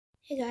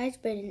Hey guys,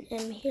 Brandon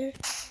M here.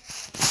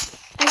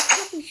 I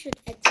probably should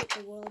exit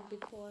the world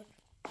before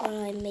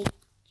I make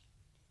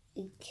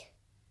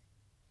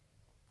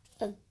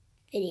a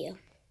video.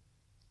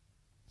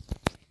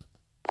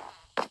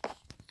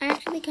 I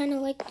actually kind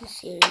of like this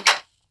series.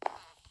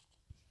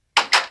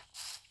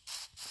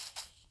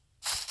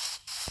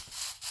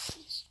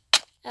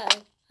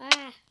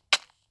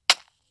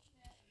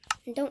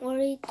 And don't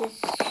worry,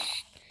 this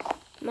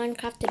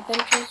Minecraft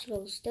Adventures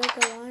will still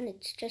go on.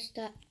 It's just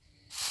that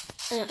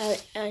I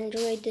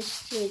enjoyed this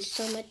series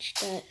so much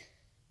that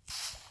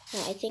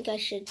I think I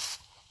should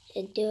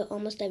do it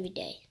almost every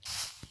day.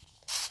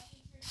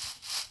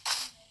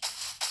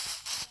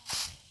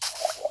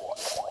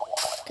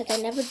 Because I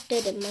never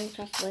did a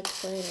Minecraft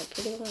Let's Play in a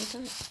pretty long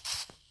time.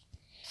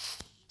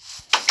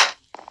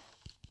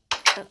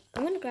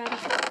 I'm going to grab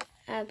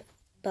a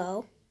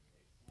bow.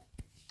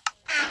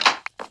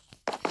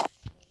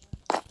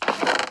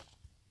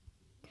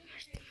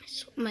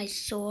 My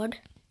sword.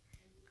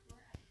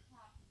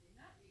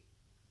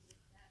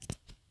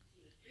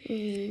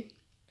 And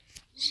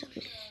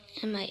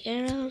my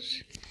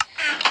arrows.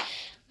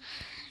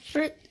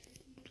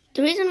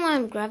 The reason why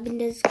I'm grabbing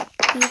this is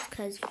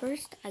because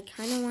first I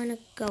kind of want to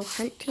go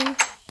hunting.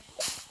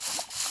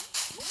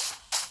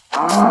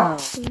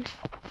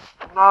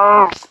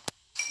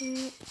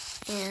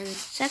 And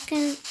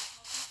second,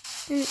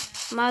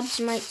 mobs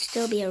might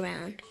still be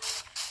around.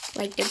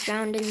 Like the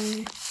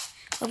drowning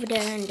over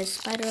there and the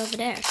spider over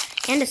there.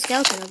 And the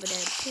skeleton over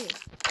there too.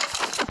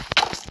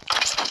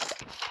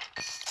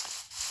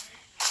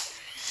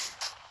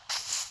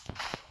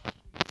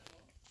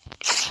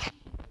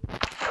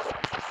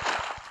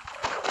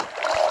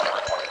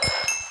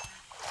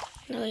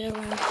 No, you're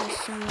around for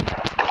someone.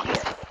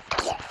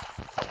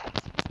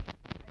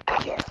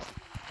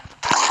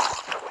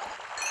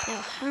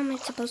 Now, how am I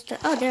supposed to?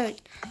 Oh,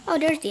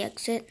 there's the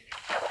exit.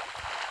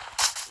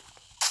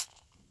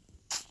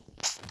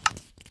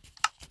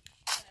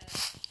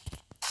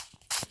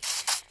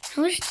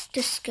 I wish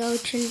the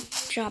skeleton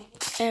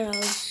dropped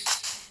arrows,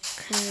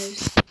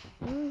 because I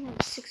only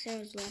have 6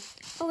 arrows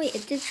left. Oh wait,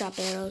 it did drop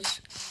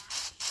arrows.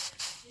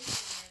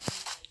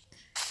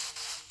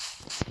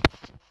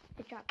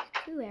 It dropped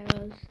 2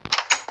 arrows.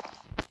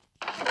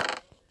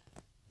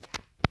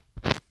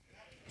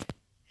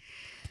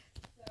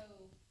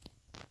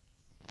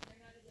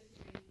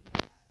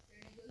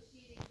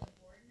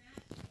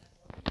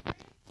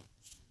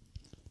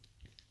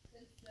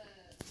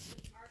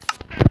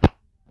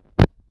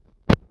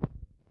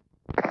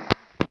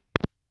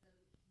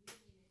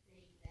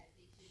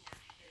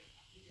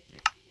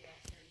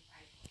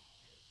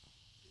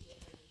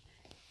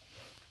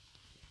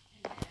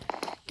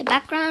 The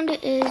background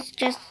is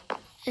just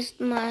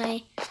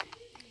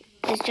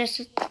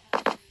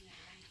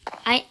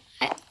I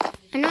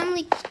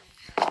normally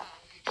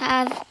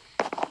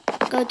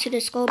go to the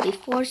school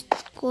before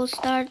school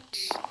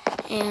starts,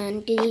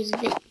 and videos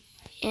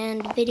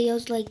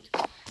like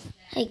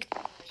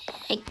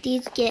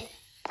these get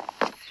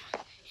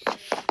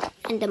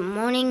in the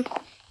morning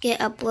get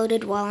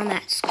uploaded while I'm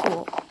at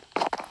school.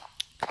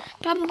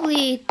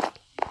 Probably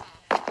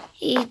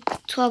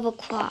 12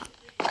 o'clock,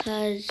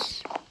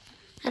 because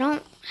I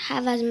don't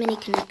have as many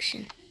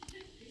connections.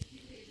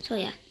 So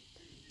yeah.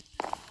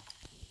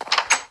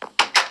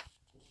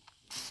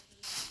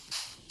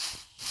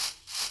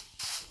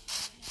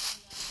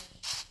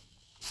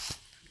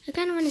 I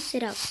kind of want to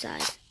sit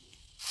outside.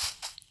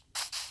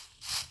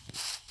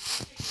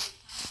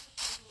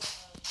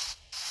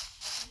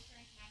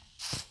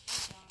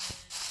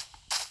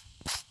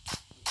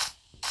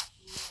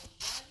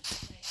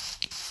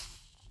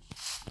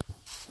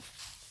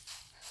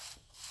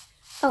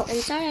 Oh, and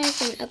sorry I've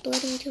been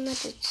uploading too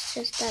much. It's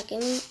just that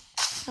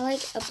I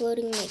like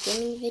uploading my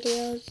gaming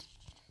videos,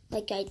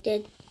 like I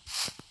did,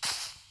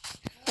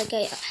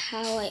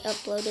 how I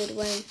uploaded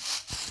when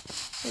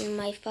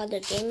my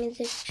father gave me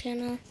this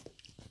channel.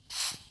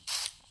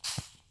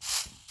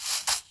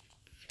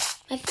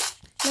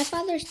 My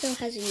father still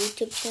has a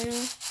YouTube channel.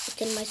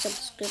 It's in my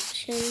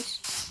subscriptions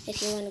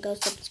if you want to go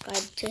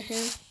subscribe to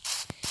him.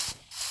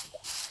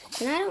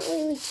 And I don't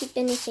really keep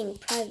anything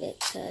private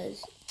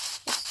because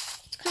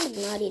it's kind of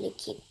naughty to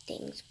keep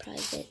things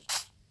private.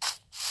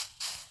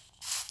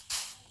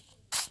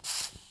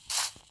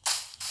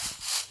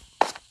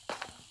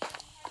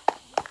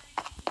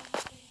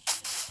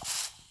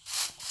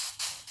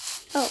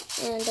 Oh,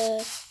 and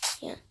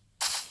yeah.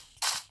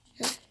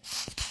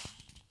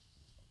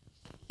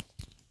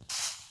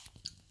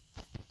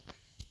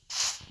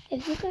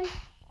 If you guys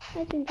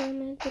enjoy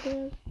my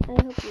videos, I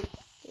hope you do,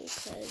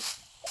 because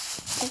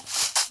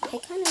I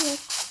kind of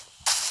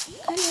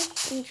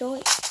enjoy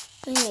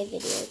doing my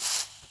videos.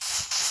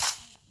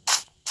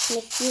 And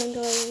if you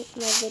enjoy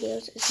my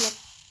videos as much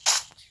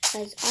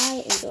as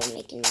I enjoy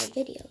making my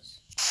videos,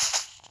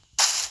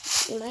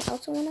 you might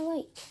also want to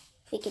like.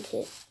 If we could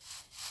hit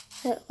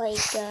like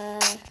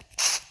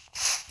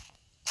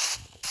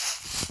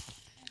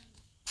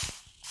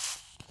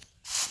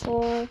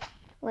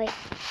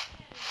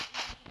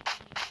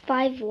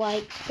 5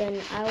 likes,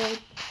 then I will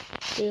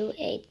do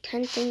a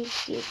 10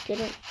 things you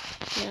didn't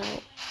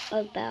know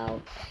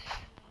about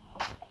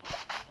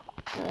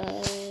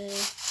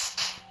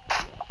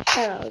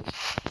arrows.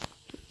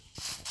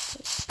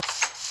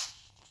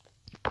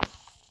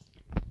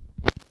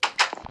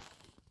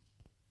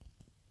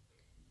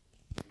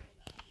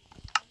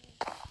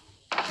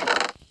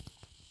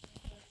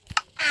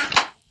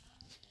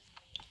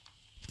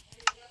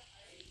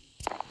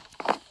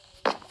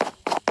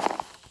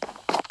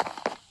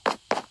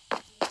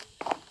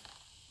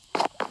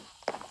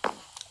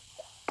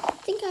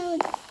 I think I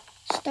would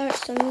start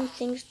some new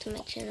things to my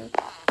channel.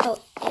 Oh,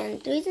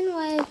 and the reason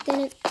why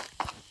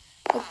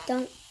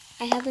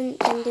I haven't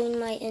been doing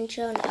my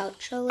intro and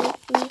outro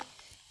lately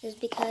is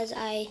because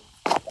I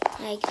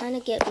kind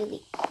of get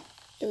really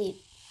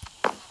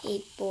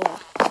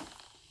bored.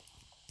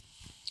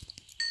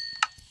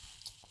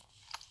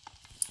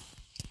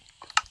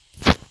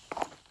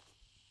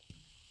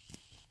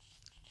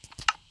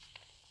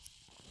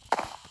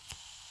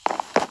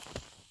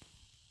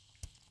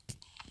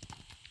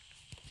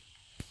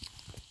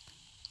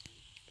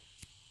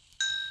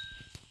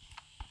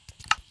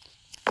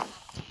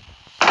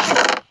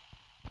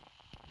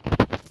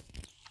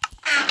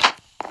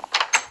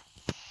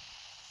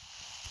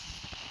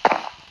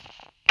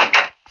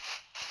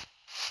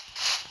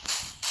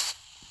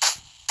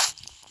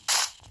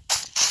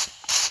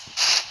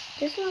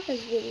 This log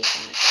is really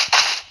hard.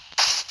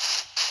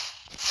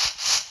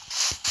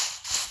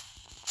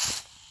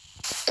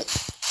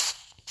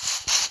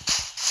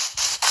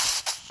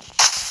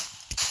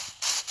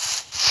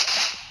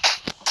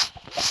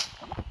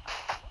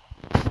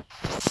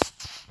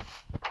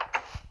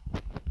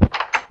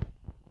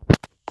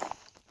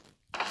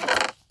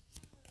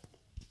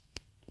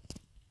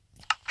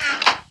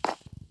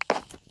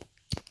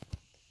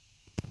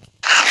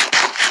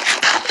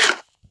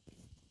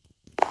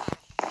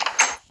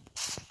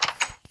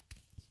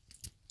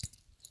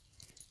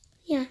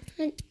 Yeah.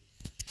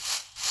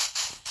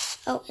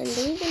 Oh, and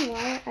the reason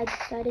why I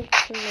decided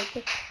to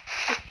make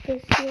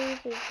this series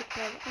is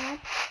because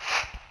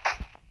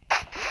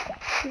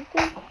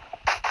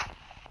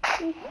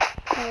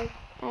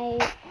I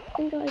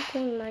enjoy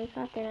playing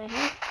Minecraft and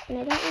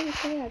I don't really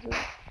play as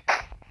much.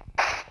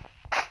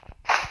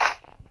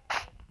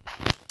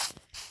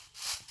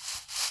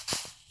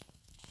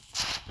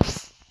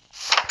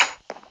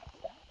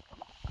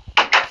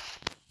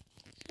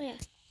 So yeah.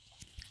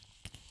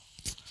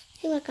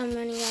 I feel like I'm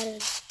running out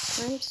of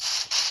time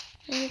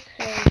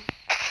because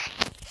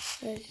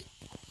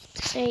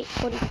it's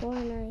 8:44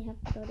 and I have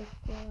to go to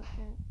school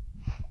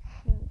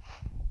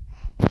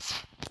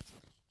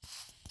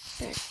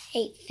at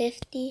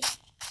 8:50.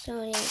 So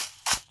yeah.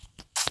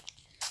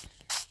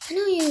 I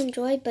know you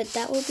enjoyed, but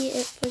that will be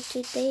it for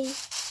today.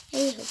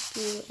 I hope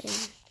you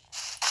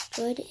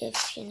enjoyed.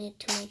 If you're new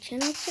to my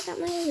channel, check out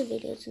my other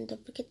videos and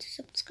don't forget to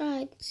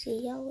subscribe. See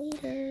y'all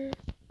later.